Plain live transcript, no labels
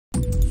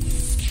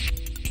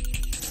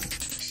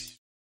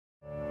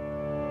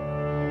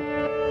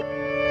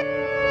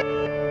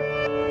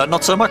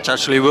Not so much,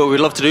 actually. We'd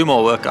love to do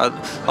more work.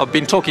 I've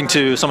been talking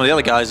to some of the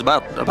other guys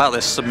about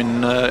this. I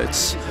mean,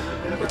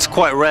 it's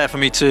quite rare for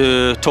me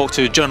to talk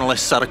to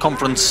journalists at a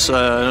conference.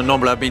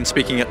 Normally I've been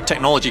speaking at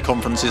technology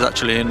conferences,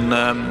 actually, and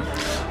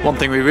one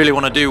thing we really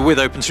want to do with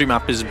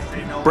OpenStreetMap is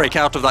break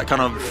out of that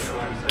kind of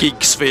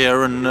geek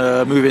sphere and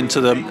move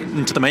into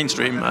the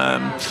mainstream.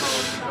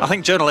 I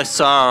think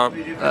journalists are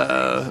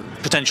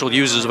potential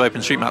users of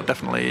OpenStreetMap.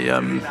 Definitely,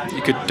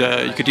 you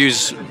could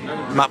use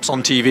maps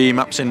on TV,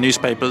 maps in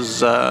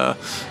newspapers,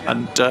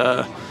 and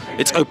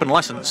it's open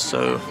license,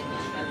 so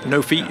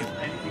no fee.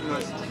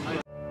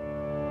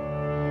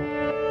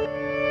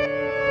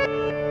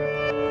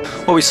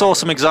 Well, we saw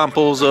some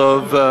examples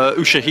of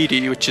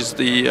Ushahidi, which is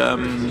the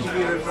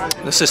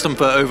system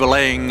for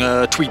overlaying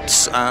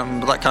tweets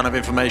and that kind of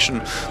information.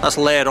 That's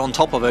layered on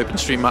top of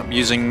OpenStreetMap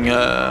using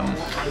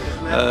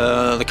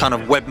the kind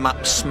of web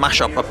maps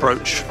mashup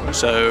approach.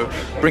 So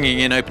bringing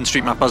in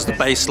OpenStreetMap as the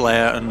base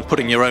layer and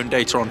putting your own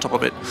data on top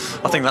of it.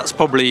 I think that's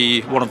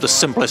probably one of the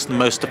simplest and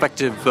most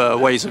effective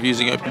ways of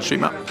using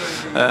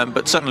OpenStreetMap.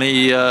 But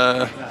certainly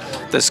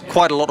there's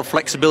quite a lot of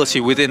flexibility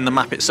within the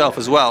map itself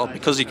as well,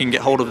 because you can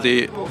get hold of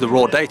the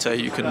raw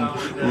data. You can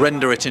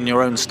render it in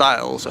your own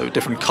style, so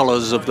different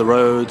colors of the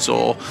roads,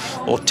 or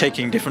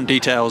taking different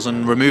details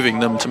and removing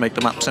them to make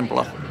the map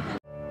simpler.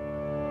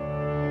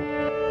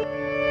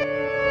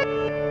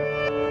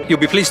 You'll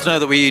be pleased to know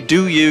that we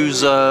do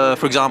use,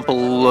 for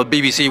example, a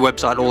BBC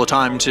website all the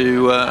time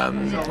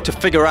to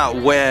figure out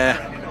where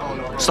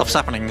stuff's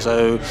happening.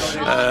 So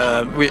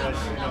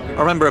I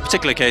remember a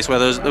particular case where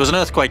there was an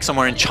earthquake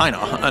somewhere in China,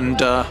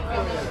 and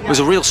it was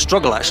a real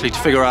struggle actually to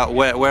figure out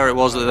where it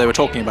was that they were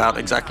talking about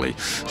exactly.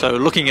 So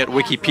looking at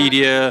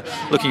Wikipedia,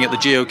 looking at the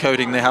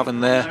geocoding they have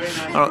in there.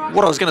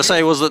 What I was going to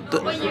say was that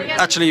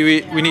actually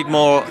we need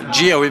more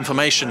geo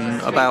information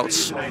about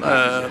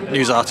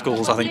news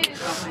articles, I think.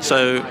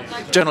 So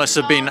journalists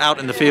have been out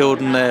in the field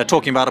and they're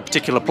talking about a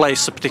particular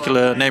place, a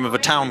particular name of a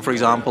town, for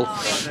example.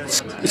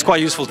 It's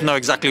quite useful to know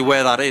exactly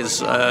where that is,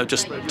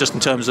 just in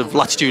terms of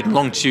latitude and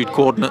longitude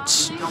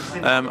coordinates,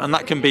 and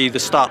that can be the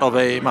start of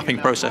a mapping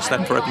process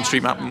then for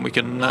OpenStreetMap. And we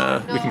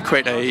can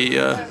create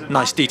a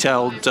nice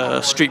detailed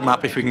street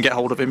map if we can get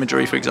hold of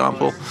imagery, for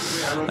example.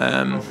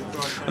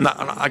 And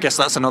I guess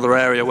that's another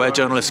area where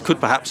journalists could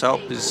perhaps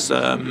help, is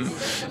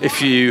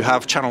if you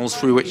have channels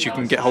through which you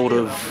can get hold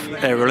of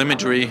aerial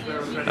imagery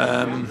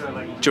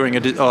during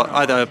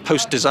either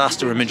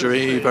post-disaster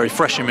imagery, very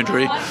fresh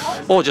imagery,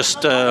 or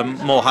just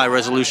more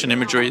high-resolution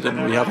imagery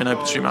than we have in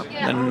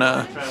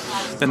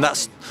OpenStreetMap. Then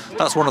that's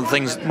one of the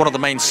things, one of the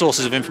main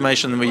sources of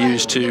information that we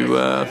use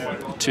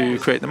to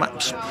create the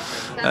maps.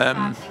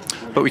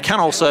 But we can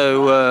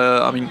also,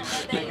 I mean,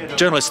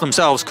 journalists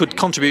themselves could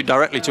contribute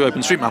directly to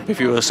OpenStreetMap if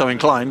you were so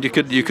inclined. You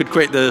could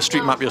create the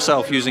street map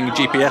yourself using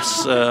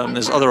GPS.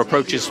 There's other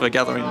approaches for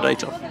gathering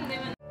data.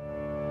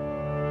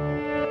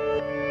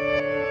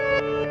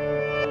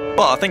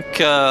 Well, I think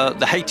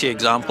the Haiti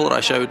example that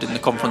I showed in the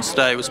conference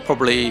today was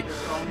probably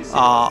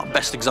our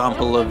best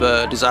example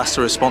of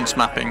disaster response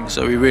mapping.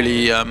 So we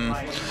really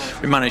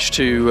we managed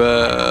to,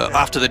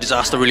 after the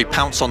disaster, really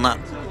pounce on that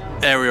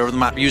area of the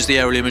map, use the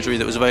aerial imagery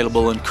that was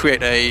available, and create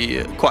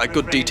quite a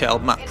good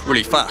detailed map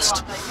really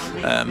fast.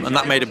 And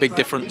that made a big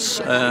difference,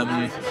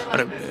 and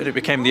it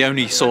became the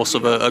only source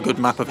of a good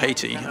map of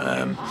Haiti.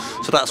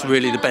 So that's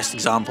really the best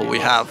example we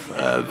have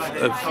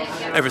of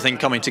everything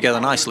coming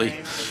together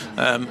nicely.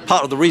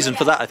 Part of the reason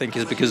for that, I think,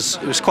 is because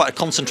it was quite a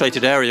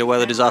concentrated area where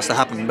the disaster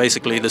happened,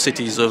 basically the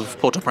cities of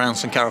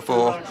Port-au-Prince and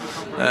Carrefour,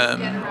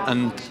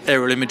 and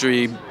aerial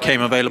imagery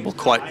came available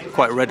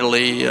quite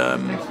readily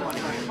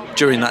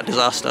during that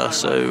disaster,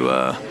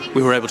 so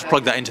we were able to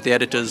plug that into the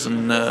editors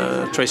and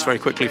trace very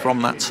quickly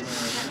from that.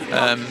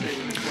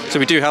 So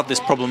we do have this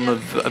problem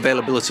of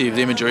availability of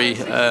the imagery.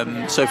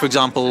 So for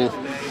example,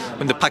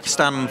 when the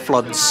Pakistan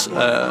floods,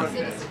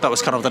 that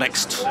was kind of the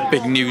next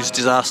big news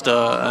disaster.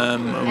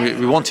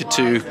 We wanted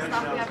to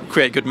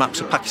create good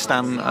maps of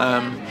Pakistan,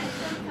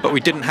 but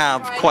we didn't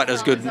have quite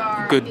as good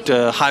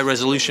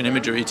high-resolution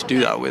imagery to do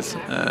that with.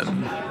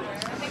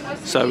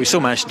 So we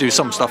still managed to do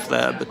some stuff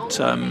there,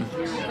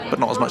 but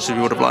not as much as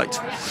we would have liked.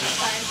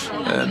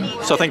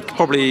 So I think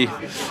probably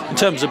in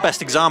terms of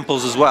best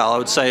examples as well, I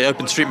would say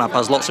OpenStreetMap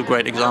has lots of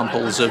great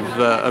examples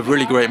of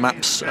really great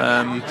maps.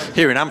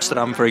 Here in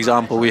Amsterdam, for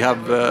example, we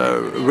have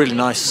a really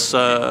nice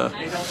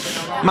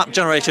map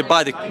generated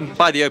by the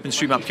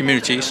OpenStreetMap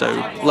community, so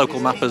local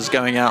mappers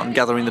going out and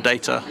gathering the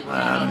data.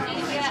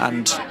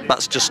 And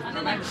that's just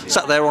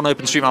sat there on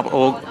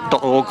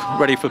OpenStreetMap.org,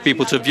 ready for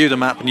people to view the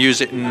map and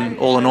use it in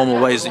all the normal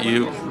ways that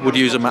you would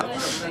use a map,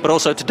 but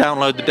also to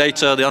download the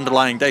data, the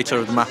underlying data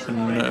of the map,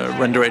 and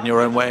render it in your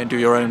own way and do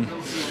your own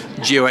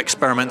geo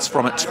experiments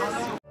from it.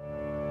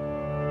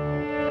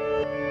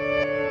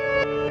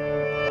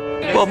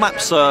 Well,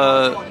 maps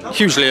are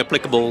hugely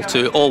applicable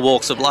to all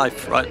walks of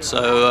life, right?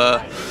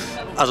 So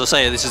as I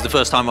say, this is the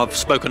first time I've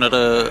spoken at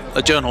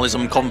a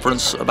journalism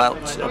conference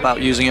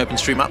about using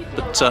OpenStreetMap,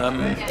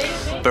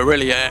 but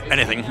really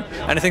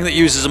anything that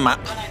uses a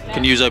map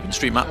can use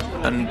OpenStreetMap,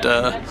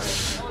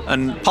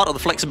 And part of the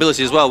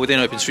flexibility as well within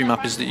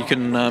OpenStreetMap is that you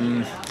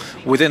can,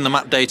 within the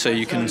map data,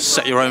 you can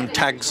set your own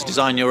tags,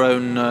 design your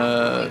own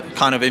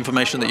kind of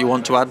information that you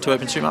want to add to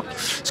OpenStreetMap.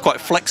 It's quite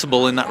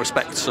flexible in that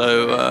respect.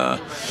 So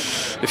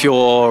if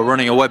you're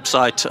running a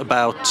website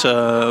about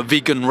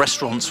vegan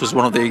restaurants, was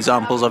one of the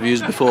examples I've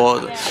used before,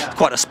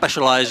 quite a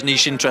specialized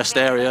niche interest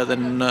area,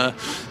 then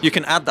you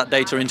can add that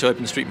data into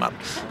OpenStreetMap.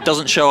 It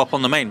doesn't show up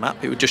on the main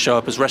map, it would just show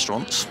up as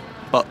restaurants,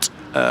 but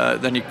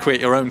then you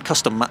create your own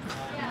custom map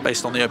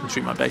based on the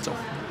OpenStreetMap data.